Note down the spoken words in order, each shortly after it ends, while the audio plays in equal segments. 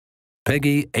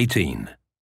Peggy 18.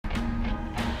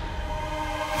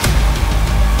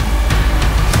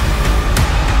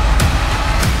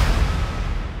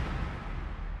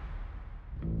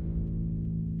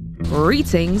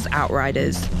 Greetings,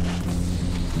 Outriders.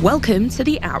 Welcome to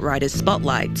the Outriders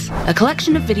Spotlight, a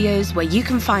collection of videos where you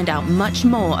can find out much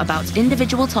more about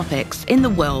individual topics in the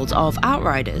world of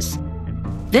Outriders.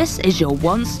 This is your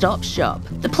one-stop shop,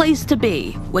 the place to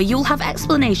be, where you'll have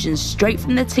explanations straight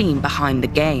from the team behind the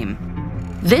game.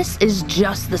 This is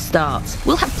just the start.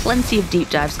 We'll have plenty of deep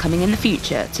dives coming in the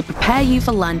future to prepare you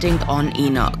for landing on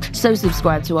Enoch, so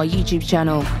subscribe to our YouTube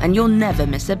channel and you'll never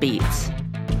miss a beat.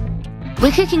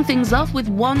 We're kicking things off with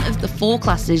one of the 4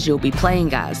 classes you'll be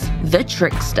playing as, the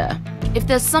Trickster. If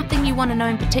there's something you want to know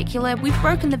in particular, we've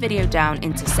broken the video down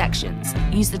into sections.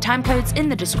 Use the timecodes in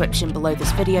the description below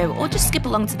this video or just skip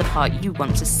along to the part you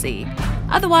want to see.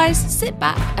 Otherwise, sit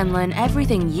back and learn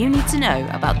everything you need to know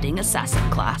about the Assassin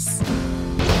class.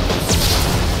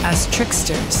 As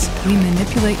Tricksters, we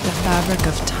manipulate the fabric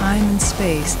of time and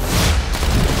space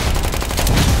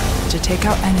to take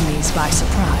out enemies by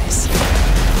surprise.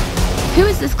 Who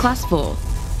is this class for?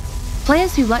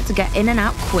 Players who like to get in and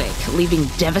out quick, leaving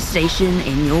devastation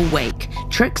in your wake.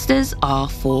 Tricksters are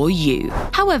for you.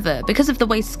 However, because of the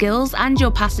way skills and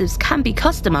your passives can be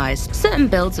customized, certain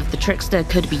builds of the Trickster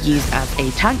could be used as a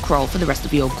tank role for the rest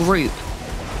of your group.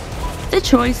 The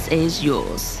choice is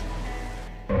yours.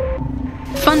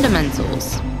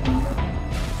 Fundamentals.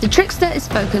 The Trickster is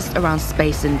focused around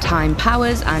space and time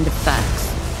powers and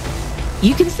effects.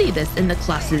 You can see this in the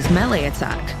class's melee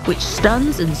attack, which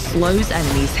stuns and slows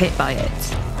enemies hit by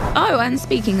it. Oh, and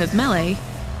speaking of melee,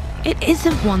 it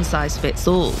isn't one size fits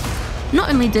all. Not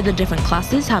only do the different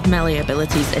classes have melee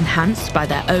abilities enhanced by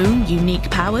their own unique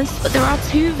powers, but there are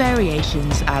 2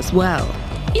 variations as well.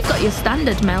 You've got your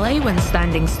standard melee when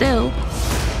standing still,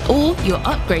 or your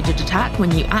upgraded attack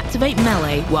when you activate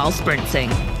melee while sprinting.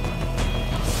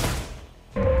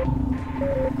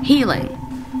 Healing.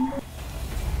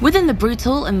 Within the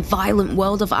brutal and violent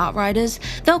world of Outriders,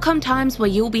 there'll come times where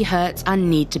you'll be hurt and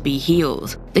need to be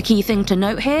healed. The key thing to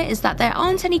note here is that there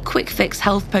aren't any quick fix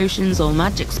health potions or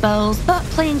magic spells, but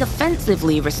playing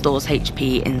offensively restores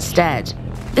HP instead.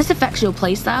 This affects your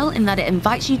playstyle in that it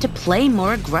invites you to play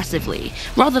more aggressively,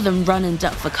 rather than run and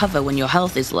duck for cover when your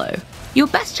health is low. Your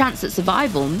best chance at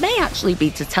survival may actually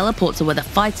be to teleport to where the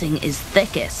fighting is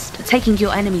thickest. Taking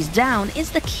your enemies down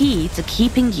is the key to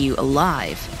keeping you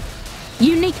alive.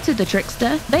 Unique to the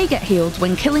Trickster, they get healed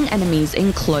when killing enemies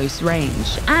in close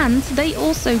range, and they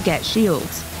also get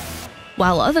shields,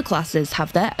 while other classes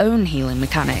have their own healing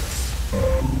mechanics.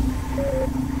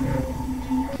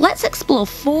 Let's explore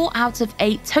 4 out of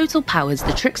 8 total powers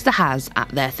the Trickster has at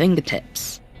their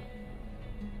fingertips.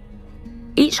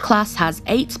 Each class has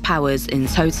 8 powers in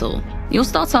total. You'll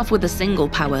start off with a single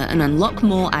power and unlock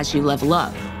more as you level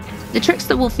up. The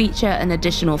Trickster will feature an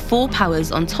additional 4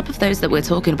 powers on top of those that we're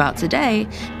talking about today,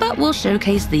 but we'll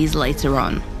showcase these later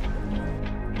on.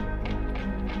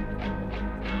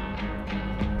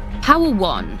 Power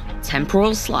 1,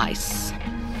 Temporal Slice.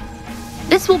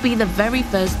 This will be the very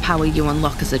first power you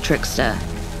unlock as a Trickster,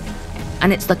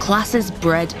 and it's the class's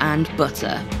bread and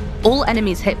butter. All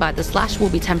enemies hit by the slash will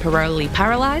be temporarily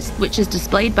paralyzed, which is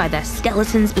displayed by their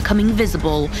skeletons becoming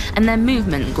visible and their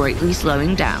movement greatly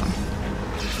slowing down.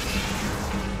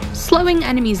 Slowing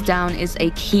enemies down is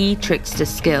a key Trickster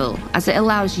skill, as it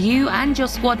allows you and your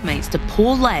squad mates to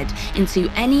pour lead into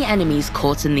any enemies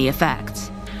caught in the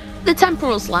effect. The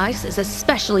Temporal Slice is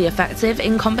especially effective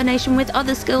in combination with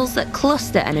other skills that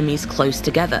cluster enemies close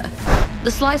together. The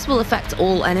slice will affect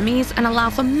all enemies and allow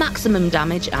for maximum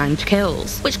damage and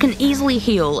kills, which can easily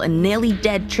heal a nearly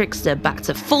dead Trickster back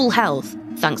to full health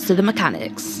thanks to the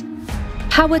mechanics.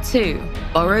 Power 2,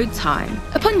 Borrowed Time.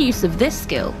 Upon use of this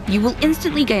skill, you will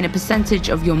instantly gain a percentage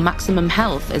of your maximum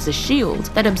health as a shield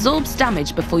that absorbs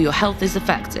damage before your health is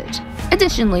affected.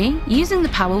 Additionally, using the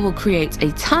power will create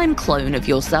a time clone of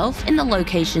yourself in the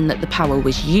location that the power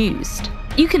was used.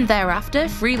 You can thereafter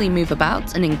freely move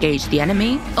about and engage the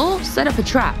enemy, or set up a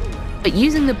trap. But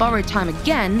using the borrowed time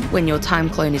again when your time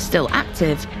clone is still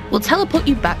active will teleport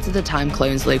you back to the time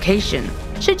clone's location.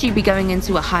 Should you be going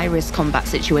into a high-risk combat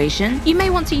situation, you may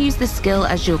want to use this skill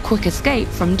as your quick escape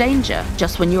from danger.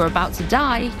 Just when you're about to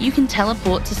die, you can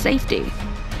teleport to safety.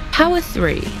 Power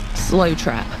 3, Slow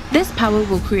Trap. This power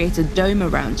will create a dome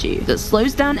around you that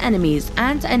slows down enemies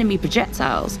and enemy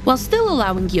projectiles, while still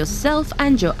allowing yourself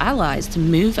and your allies to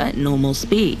move at normal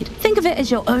speed. Think of it as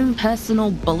your own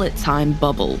personal bullet time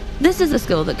bubble. This is a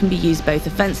skill that can be used both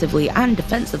offensively and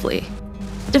defensively.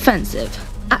 Defensive.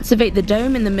 Activate the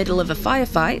dome in the middle of a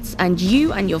firefight, and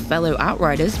you and your fellow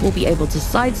Outriders will be able to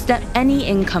sidestep any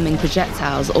incoming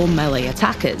projectiles or melee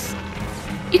attackers.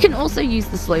 You can also use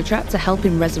the slow trap to help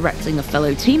in resurrecting a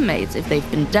fellow teammate if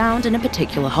they've been downed in a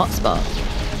particular hotspot.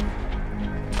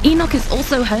 Enoch is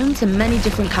also home to many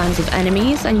different kinds of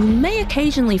enemies, and you may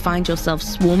occasionally find yourself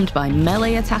swarmed by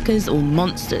melee attackers or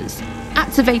monsters.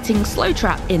 Activating slow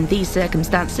trap in these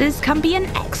circumstances can be an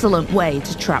excellent way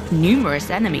to trap numerous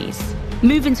enemies.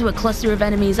 Move into a cluster of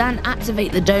enemies and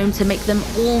activate the dome to make them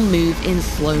all move in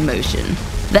slow motion.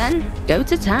 Then, go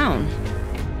to town.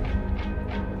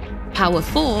 Power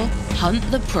 4. Hunt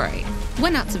the Prey.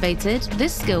 When activated,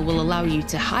 this skill will allow you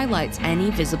to highlight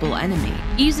any visible enemy.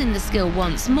 Using the skill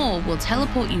once more will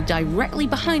teleport you directly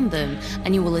behind them,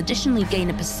 and you will additionally gain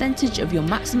a percentage of your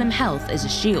maximum health as a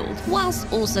shield,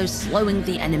 whilst also slowing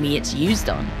the enemy it's used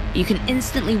on. You can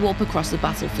instantly warp across the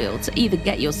battlefield to either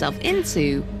get yourself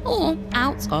into or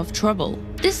out of trouble.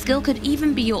 This skill could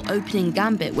even be your opening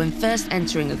gambit when first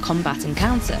entering a combat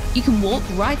encounter. You can warp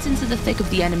right into the thick of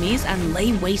the enemies and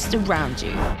lay waste around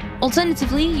you.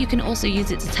 Alternatively, you can also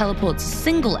use it to teleport to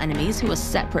single enemies who are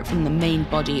separate from the main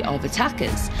body of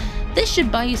attackers. This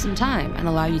should buy you some time and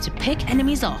allow you to pick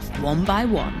enemies off one by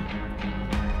one.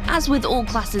 As with all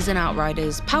classes in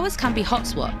Outriders, powers can be hot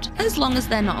swapped, as long as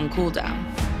they're not on cooldown.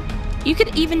 You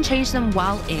could even change them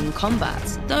while in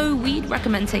combat, though we'd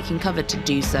recommend taking cover to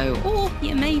do so, or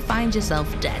you may find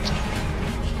yourself dead.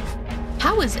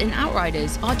 Powers in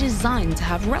Outriders are designed to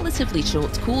have relatively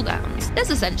short cooldowns.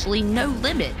 There's essentially no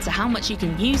limit to how much you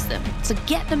can use them to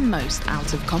get the most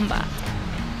out of combat.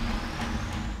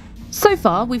 So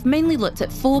far, we've mainly looked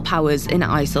at 4 powers in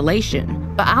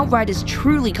isolation, but Outriders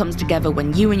truly comes together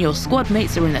when you and your squad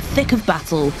mates are in the thick of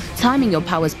battle, timing your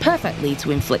powers perfectly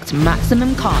to inflict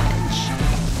maximum carnage.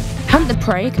 Hunt the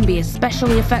Prey can be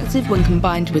especially effective when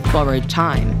combined with Borrowed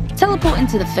Time. Teleport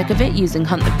into the thick of it using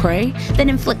Hunt the Prey, then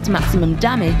inflict maximum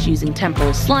damage using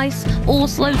Temporal Slice or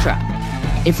Slow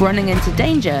Trap. If running into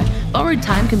danger, Borrowed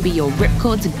Time can be your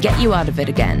ripcord to get you out of it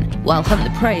again, while Hunt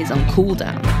the Prey is on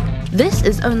cooldown. This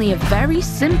is only a very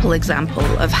simple example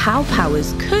of how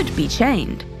powers could be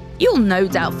chained. You'll no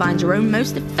doubt find your own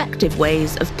most effective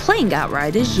ways of playing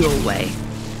Outriders your way.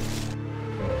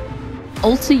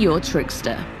 Alter your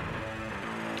Trickster.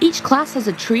 Each class has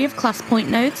a tree of class point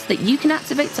nodes that you can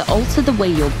activate to alter the way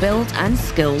your build and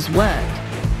skills work.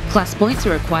 Class points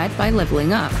are acquired by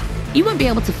leveling up. You won't be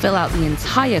able to fill out the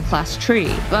entire class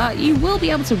tree, but you will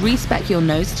be able to respec your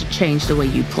nodes to change the way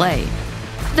you play.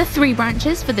 The 3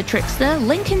 branches for the Trickster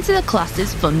link into the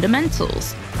class's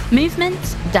fundamentals: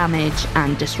 movement, damage,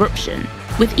 and disruption,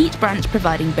 with each branch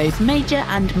providing both major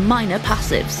and minor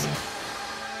passives.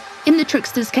 In the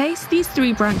Trickster's case, these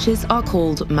 3 branches are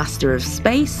called Master of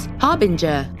Space,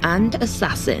 Harbinger, and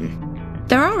Assassin.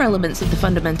 There are elements of the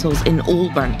fundamentals in all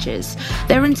branches.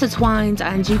 They're intertwined,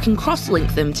 and you can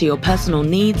cross-link them to your personal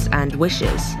needs and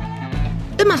wishes.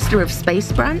 The Master of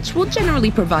Space branch will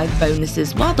generally provide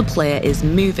bonuses while the player is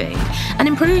moving, and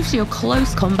improves your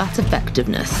close combat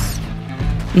effectiveness.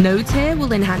 Nodes here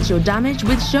will enhance your damage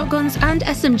with shotguns and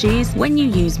SMGs when you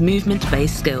use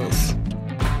movement-based skills.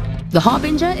 The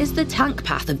Harbinger is the tank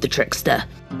path of the Trickster.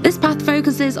 This path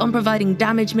focuses on providing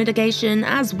damage mitigation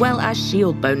as well as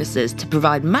shield bonuses to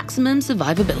provide maximum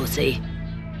survivability.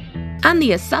 And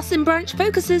the Assassin branch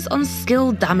focuses on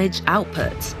skill damage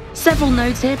output. Several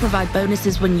nodes here provide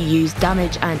bonuses when you use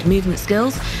damage and movement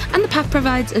skills, and the path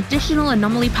provides additional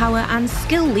anomaly power and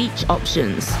skill leech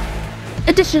options.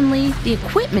 Additionally, the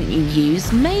equipment you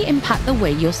use may impact the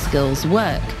way your skills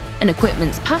work. An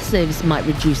equipment's passives might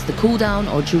reduce the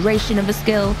cooldown or duration of a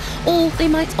skill, or they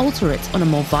might alter it on a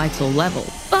more vital level,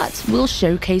 but we'll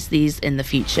showcase these in the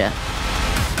future.